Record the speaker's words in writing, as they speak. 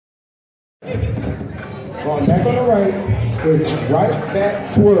Going back on the right is right back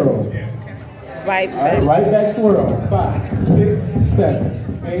swirl. Right All right, back. right back swirl. 5, 6,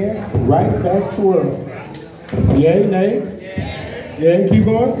 7. And right back swirl. Yay, nay. Yeah, keep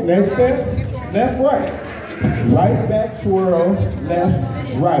going. Next step. Left, right. Right back swirl.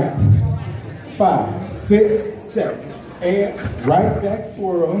 Left, right. 5, 6, 7. And right back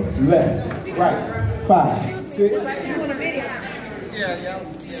swirl. Left, right. 5, 6.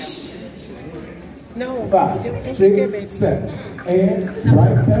 No. 5, 6, 7. And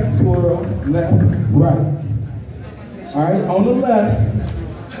right back swirl, left, right. All right, on the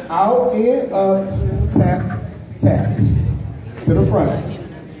left, out and up, tap, tap. To the front.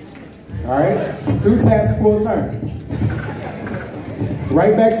 All right, 2 taps, full turn.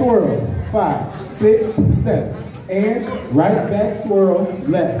 Right back swirl, 5, 6, 7. And right back swirl,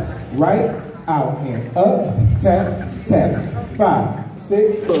 left, right, out and up, tap, tap. 5,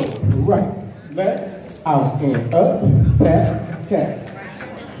 6, right, left, out and up, tap, tap.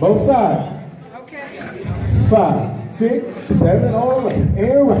 Both sides. Okay. 5, 6, 7, all right.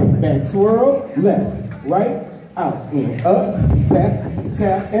 And right back swirl, left, right, out and up, tap,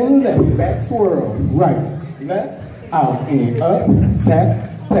 tap, and left. Back swirl, right, left, out and up, tap,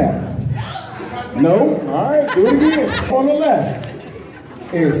 tap. No? All right, do it again. On the left.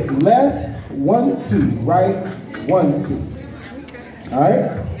 It's left, 1, 2, right, 1, 2. All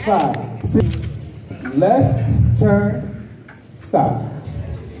right? 5, 6. Left, turn, stop.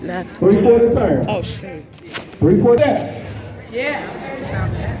 Left. 3/4 turn. Oh, shoot. 3/4 that. Yeah.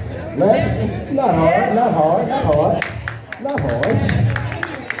 Left, it's not hard, not hard, not hard, not hard.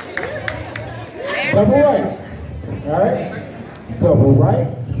 Double right. All right? Double right,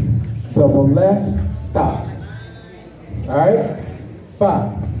 double left, stop. All right?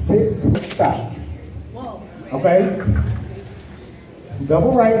 5, 6, stop. Okay?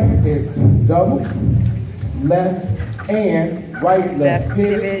 Double right is double, left, and right, left,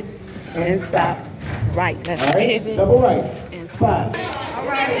 pivot, and stop. Right, left, All right? pivot. Double right. And 5.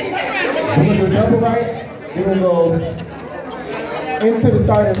 We're going to do double right. We're going to go into the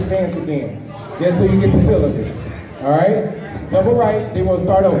start of the dance again, just so you get the feel of it. All right? Double right, then we'll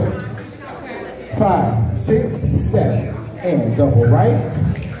start over. 5, 6, 7. And double right,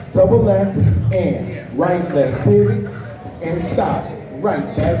 double left, and right, left, pivot, and stop.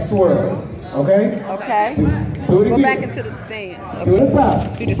 Right, back swirl. Okay? Okay. Do it again. Go back into the stance. Do it at the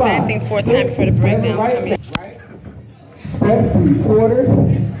top. Do the same thing 4 times before the breakdown. Right, right. Step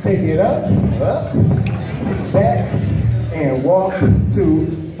 3/4. Take it up, back, and walk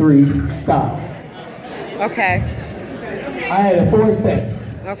 2, 3, stop. Okay. I had 4 steps.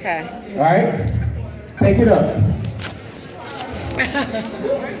 Okay. All right? Take it up.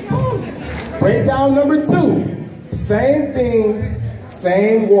 Breakdown number 2. Same thing,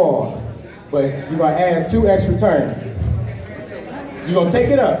 same wall, but you're going to add 2 extra turns. You're going to take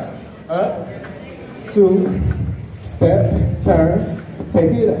it up, 2, step, turn,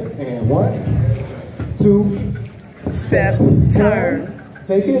 take it up, and 1, 2, Step, turn.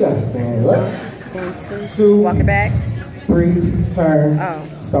 take it up, and up, 1, 2, 2, walk it back. 3, turn, Oh.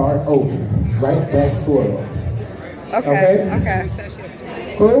 start over, right back swirl. Okay. Okay.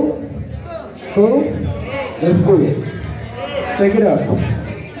 Cool? Cool? Let's do it. Take it up.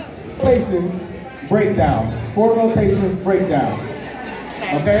 Rotations, breakdown. 4 rotations, breakdown.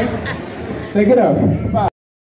 Okay? Take it up. 5.